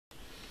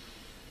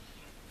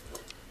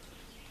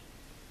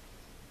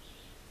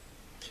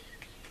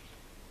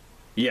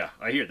Yeah,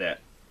 I hear that.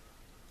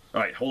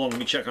 All right, hold on. Let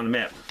me check on the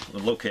map. I'll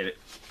locate it.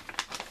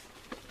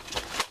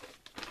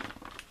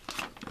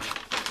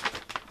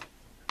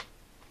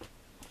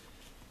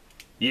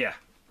 Yeah,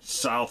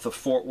 south of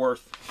Fort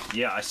Worth.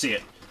 Yeah, I see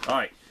it. All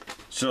right.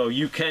 So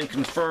you can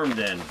confirm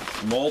then,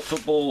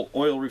 multiple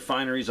oil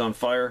refineries on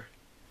fire.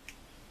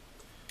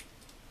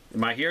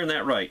 Am I hearing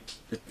that right?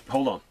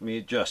 Hold on, let me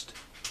adjust.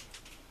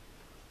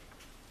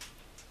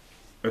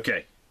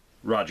 Okay,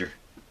 roger.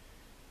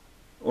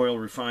 Oil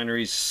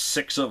refineries,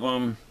 6 of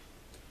them.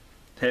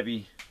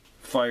 Heavy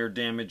fire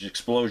damage,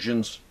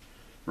 explosions.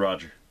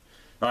 Roger.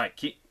 All right,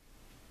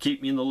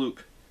 keep me in the loop.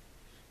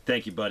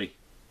 Thank you, buddy.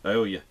 I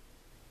owe you.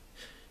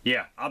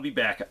 Yeah, I'll be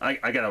back.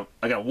 I got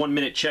a 1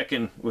 minute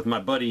check-in with my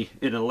buddy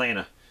in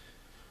Atlanta.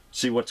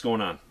 See what's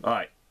going on. All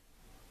right.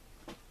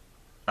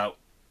 Out.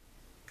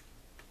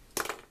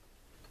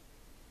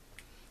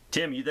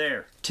 Tim, you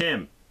there?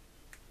 Tim.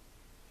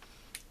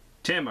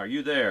 Tim, are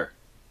you there?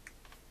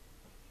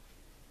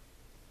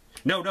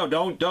 No,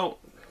 don't.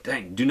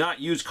 Dang, do not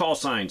use call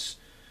signs.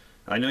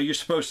 I know you're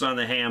supposed to on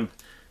the ham,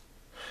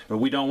 but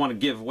we don't want to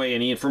give away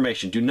any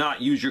information. Do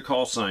not use your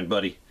call sign,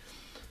 buddy.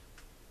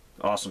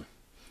 Awesome.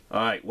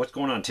 All right, what's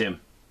going on, Tim?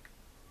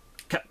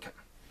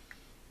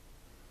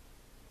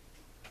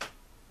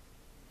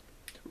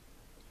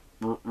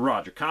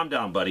 Roger, calm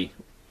down, buddy.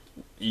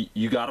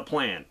 You got a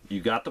plan.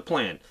 You got the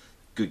plan.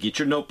 Good, get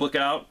your notebook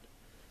out.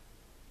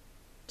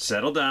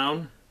 Settle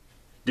down.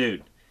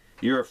 Dude,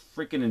 you're a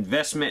freaking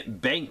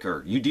investment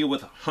banker. You deal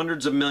with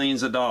hundreds of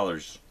millions of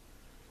dollars.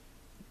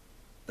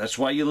 That's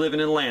why you live in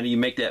Atlanta. You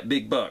make that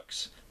big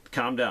bucks.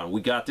 Calm down.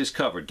 We got this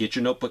covered. Get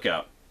your notebook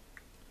out.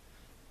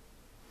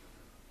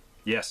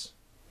 Yes.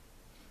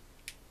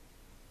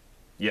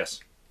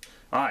 Yes.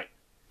 Alright.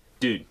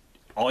 Dude,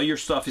 all your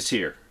stuff is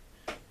here.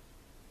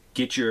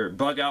 Get your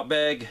bug out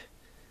bag.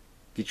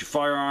 Get your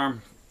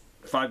firearm.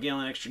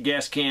 5-gallon extra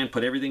gas can.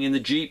 Put everything in the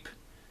Jeep.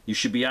 You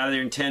should be out of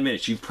there in 10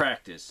 minutes. You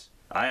practice.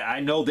 I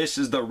know this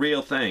is the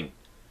real thing.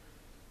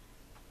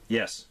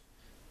 Yes.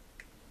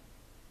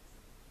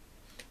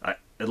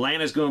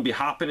 Atlanta's going to be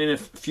hopping in a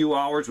few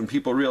hours when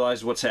people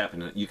realize what's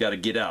happening. You got to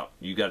get out.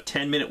 You got a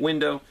 10-minute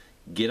window.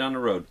 Get on the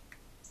road.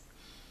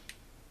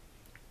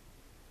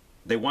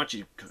 They want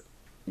you.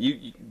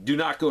 You do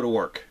not go to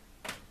work.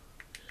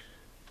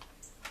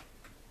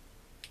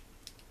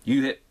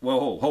 You hit.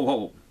 Whoa,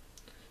 whoa.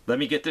 Let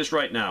me get this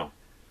right now.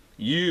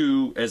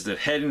 You, as the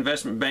head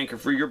investment banker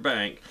for your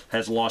bank,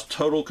 has lost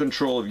total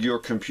control of your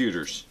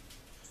computers.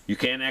 You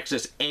can't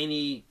access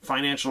any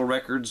financial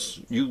records.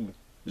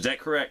 Is that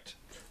correct?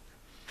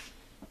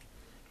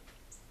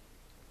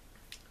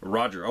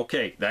 Roger.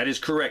 Okay, that is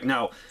correct.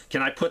 Now,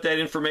 can I put that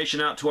information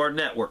out to our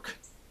network?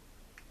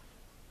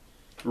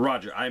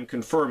 Roger, I am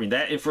confirming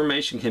that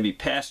information can be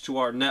passed to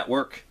our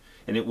network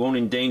and it won't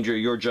endanger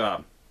your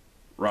job.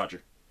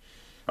 Roger.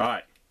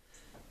 Alright.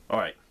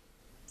 Alright.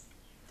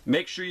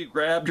 Make sure you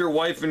grabbed your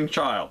wife and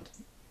child.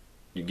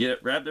 You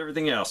grabbed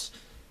everything else.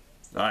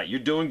 Alright, you're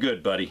doing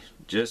good, buddy.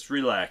 Just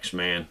relax,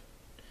 man.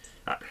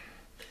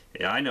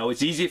 Yeah, I know.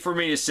 It's easy for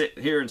me to sit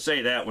here and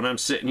say that when I'm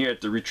sitting here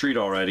at the retreat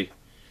already.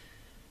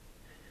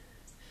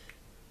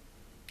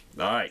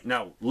 Alright,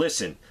 now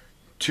listen.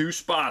 2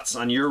 spots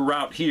on your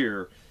route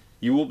here.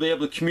 You will be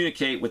able to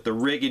communicate with the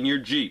rig in your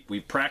Jeep.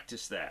 We've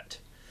practiced that.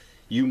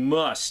 You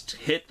must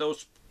hit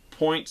those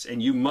points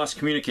and you must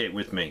communicate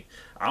with me.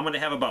 I'm going to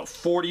have about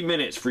 40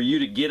 minutes for you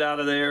to get out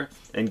of there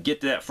and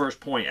get to that first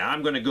point.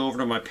 I'm going to go over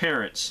to my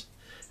parents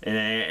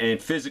and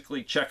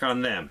physically check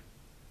on them.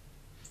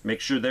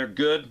 Make sure they're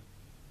good.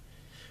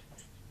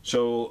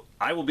 So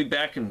I will be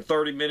back in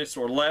 30 minutes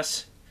or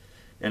less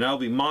and I'll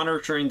be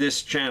monitoring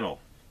this channel.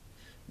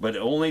 But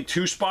only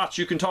 2 spots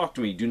you can talk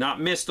to me. Do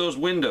not miss those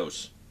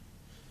windows.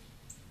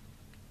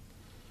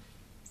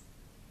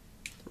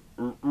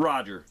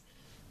 Roger.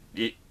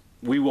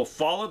 We will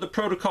follow the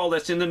protocol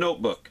that's in the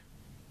notebook.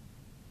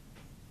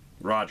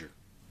 Roger.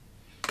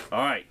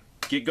 Alright,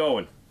 get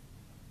going.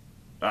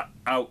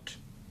 Out.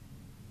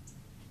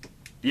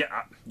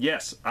 Yeah,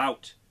 yes,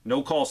 out.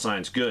 No call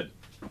signs, good.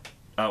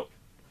 Out.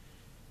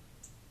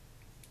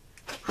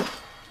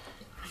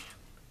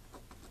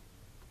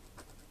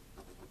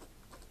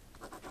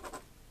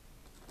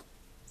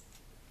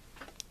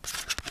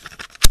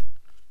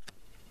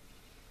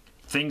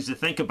 Things to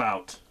think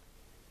about.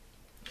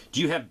 Do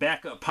you have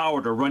backup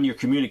power to run your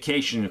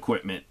communication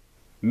equipment?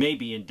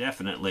 Maybe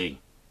indefinitely.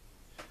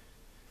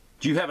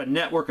 Do you have a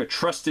network of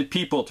trusted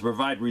people to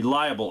provide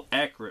reliable,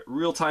 accurate,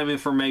 real-time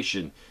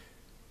information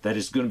that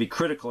is going to be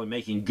critical in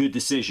making good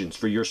decisions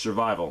for your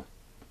survival?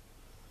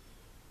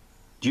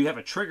 Do you have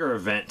a trigger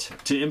event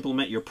to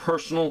implement your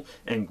personal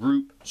and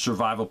group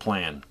survival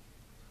plan?